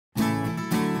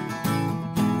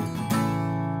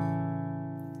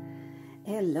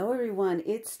Hello everyone,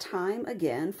 it's time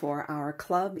again for our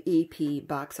Club EP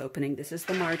box opening. This is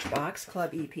the March box.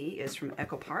 Club EP is from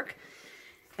Echo Park,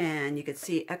 and you can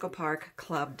see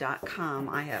echoparkclub.com.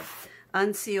 I have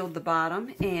unsealed the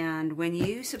bottom, and when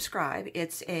you subscribe,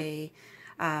 it's a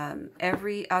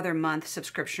every other month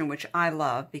subscription, which I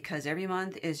love because every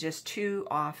month is just too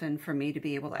often for me to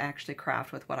be able to actually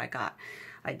craft with what I got.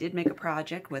 I did make a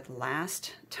project with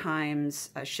last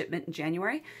time's shipment in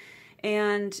January,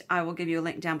 and I will give you a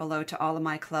link down below to all of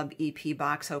my Club EP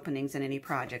box openings and any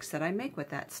projects that I make with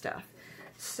that stuff.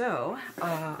 So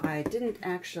I didn't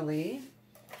actually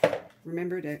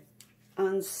remember to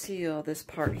unseal this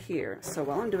part here. So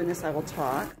while I'm doing this, I will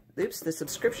talk. Oops, the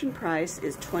subscription price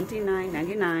is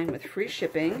 $29.99 with free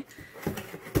shipping.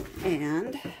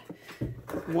 And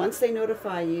once they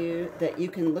notify you that you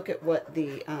can look at what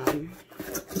the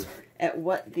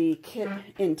kit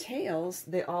entails,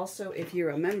 they also, if you're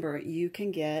a member, you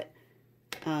can get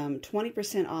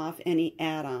 20% off any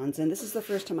add-ons. And this is the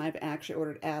first time I've actually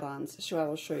ordered add-ons, so I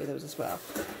will show you those as well.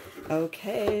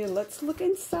 Okay, let's look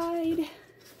inside.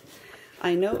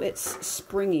 I know it's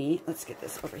springy. Let's get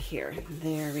this over here.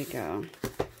 There we go.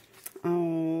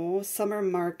 Oh, Summer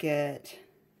Market.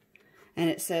 And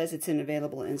it says it's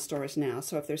available in stores now.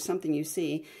 So if there's something you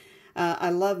see, I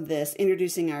love this,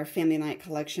 introducing our family night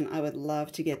collection. I would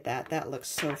love to get that. That looks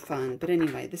so fun. But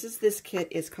anyway, this kit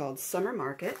is called Summer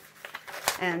Market.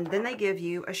 And then they give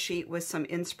you a sheet with some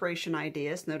inspiration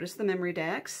ideas. Notice the memory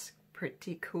decks.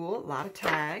 Pretty cool. A lot of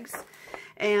tags.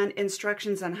 And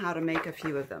instructions on how to make a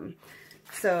few of them.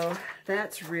 So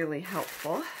that's really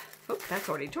helpful. Oh, that's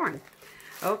already torn.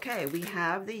 Okay, we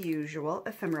have the usual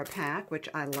ephemera pack, which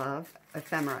I love,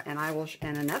 ephemera. And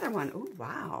and another one. Oh,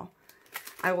 wow.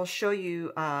 I will show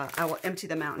you, I will empty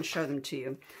them out and show them to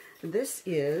you. This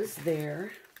is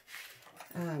their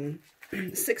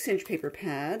 6-inch paper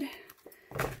pad.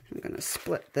 I'm going to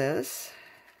split this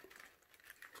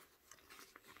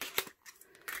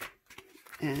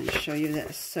and show you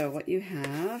this. So what you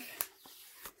have,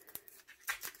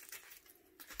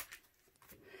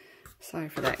 sorry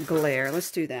for that glare,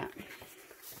 let's do that.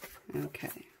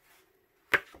 Okay,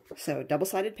 so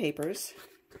double-sided papers.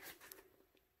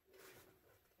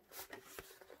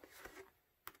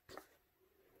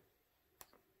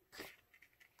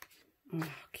 Oh,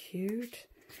 cute.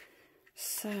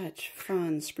 Such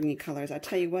fun springy colors. I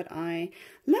tell you what,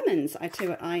 lemons. I tell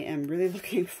you what, I am really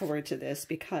looking forward to this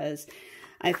because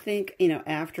I think, you know,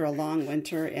 after a long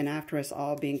winter and after us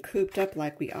all being cooped up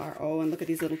like we are, oh, and look at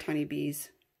these little tiny bees.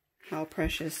 How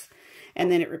precious.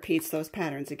 And then it repeats those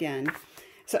patterns again.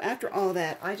 So after all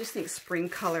that, I just think spring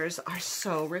colors are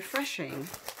so refreshing.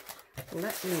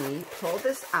 Let me pull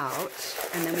this out,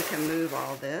 and then we can move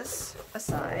all this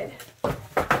aside.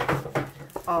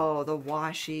 Oh, the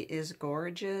washi is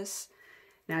gorgeous.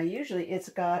 Now, usually it's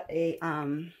got a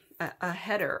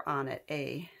header on it,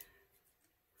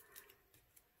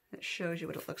 that shows you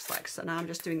what it looks like. So now I'm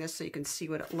just doing this so you can see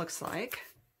what it looks like.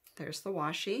 There's the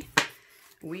washi.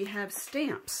 We have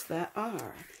stamps that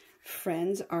are,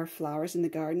 friends are flowers in the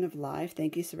garden of life.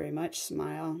 Thank you so very much.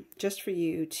 Smile. Just for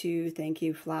you too. Thank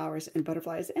you. Flowers and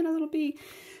butterflies and a little bee.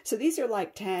 So these are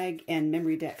like tag and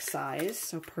memory deck size.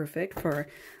 So perfect for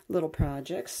little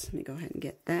projects. Let me go ahead and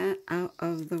get that out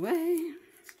of the way.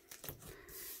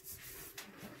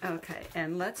 Okay,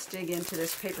 and let's dig into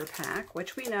this paper pack,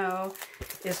 which we know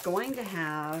is going to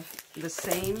have the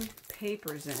same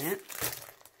papers in it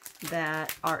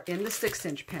that are in the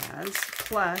 6-inch pads,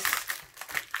 plus,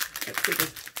 let's see,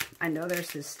 I know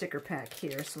there's this sticker pack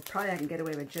here, so probably I can get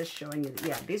away with just showing you,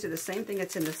 yeah, these are the same thing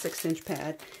that's in the 6-inch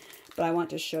pad, but I want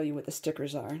to show you what the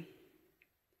stickers are.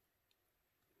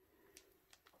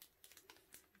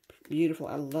 Beautiful.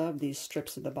 I love these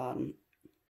strips at the bottom.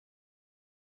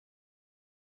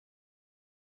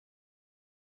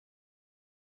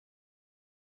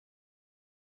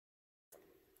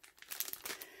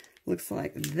 Looks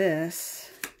like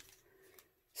this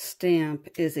stamp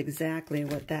is exactly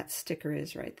what that sticker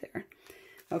is right there.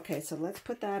 Okay, so let's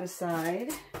put that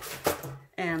aside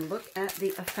and look at the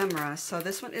ephemera. So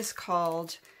this one is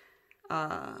called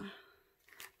Oh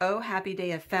Happy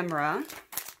Day Ephemera.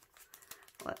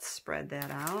 Let's spread that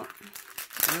out.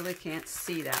 I really can't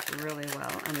see that really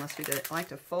well unless we I like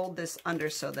to fold this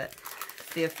under so that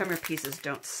the ephemera pieces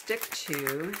don't stick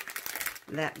to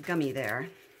that gummy there.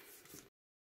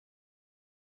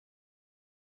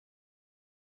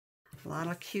 A lot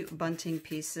of cute bunting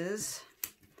pieces.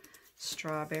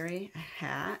 Strawberry, a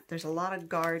hat. There's a lot of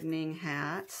gardening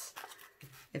hats.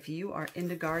 If you are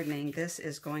into gardening, this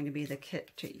is going to be the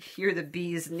kit to hear the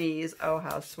bee's knees. Oh,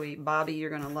 how sweet. Bobby, you're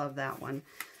going to love that one.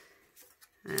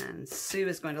 And Sue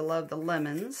is going to love the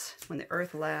lemons. When the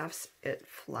earth laughs, it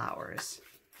flowers.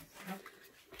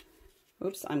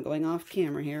 Oops, I'm going off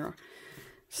camera here.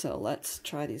 So let's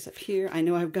try these up here. I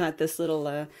know I've got this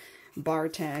little bar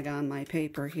tag on my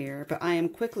paper here, but I am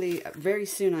quickly, very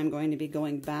soon I'm going to be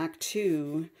going back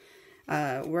to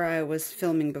where I was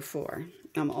filming before.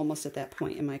 I'm almost at that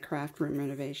point in my craft room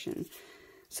renovation.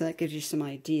 So that gives you some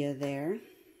idea there.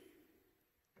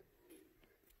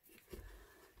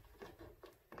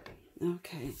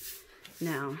 Okay,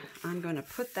 now I'm going to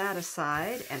put that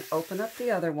aside and open up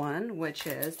the other one, which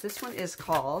is, this one is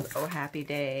called Oh Happy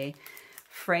Day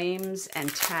Frames and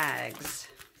Tags.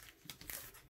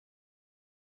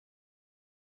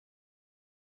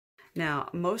 Now,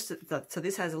 so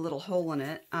this has a little hole in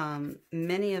it.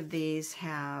 Many of these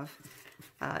have,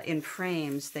 in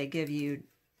frames, they give you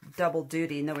double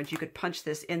duty. In other words, you could punch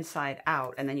this inside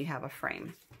out and then you have a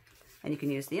frame. And you can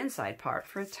use the inside part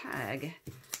for a tag.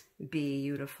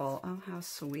 Beautiful. Oh, how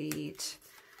sweet.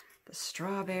 The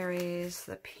strawberries,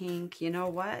 the pink. You know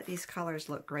what? These colors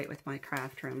look great with my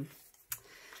craft room.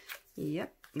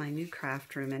 Yep, my new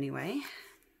craft room anyway.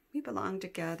 We belong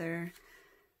together.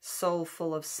 Soul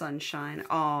full of sunshine.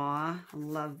 Aw,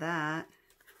 love that.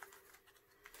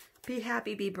 Be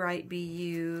happy, be bright, be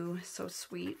you. So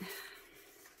sweet.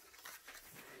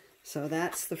 So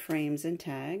that's the frames and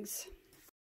tags.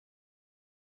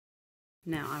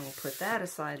 Now I will put that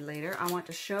aside later. I want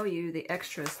to show you the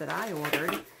extras that I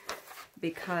ordered,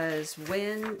 because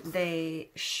when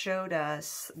they showed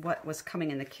us what was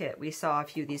coming in the kit, we saw a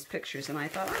few of these pictures and I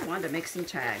thought I wanted to make some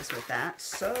tags with that.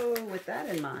 So with that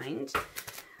in mind,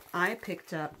 I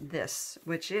picked up this,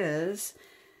 which is,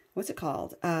 what's it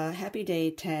called? Happy Day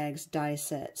Tags die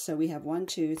set. So we have 1,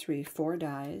 2, 3, 4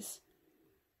 dies.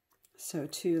 So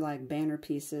 2 like banner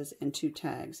pieces and 2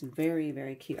 tags. Very,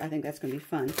 very cute. I think that's going to be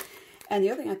fun. And the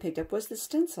other thing I picked up was the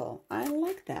stencil. I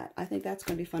like that. I think that's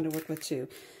going to be fun to work with too.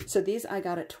 So these I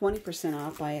got at 20%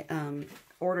 off by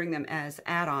ordering them as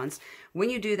add-ons. When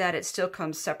you do that, it still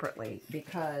comes separately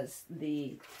because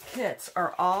the kits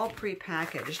are all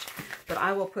pre-packaged, but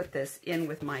I will put this in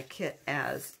with my kit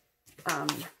as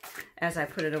I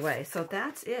put it away. So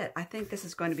that's it. I think this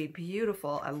is going to be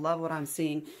beautiful. I love what I'm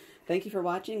seeing. Thank you for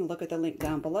watching. Look at the link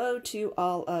down below to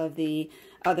all of the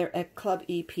other Club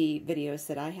EP videos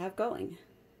that I have going.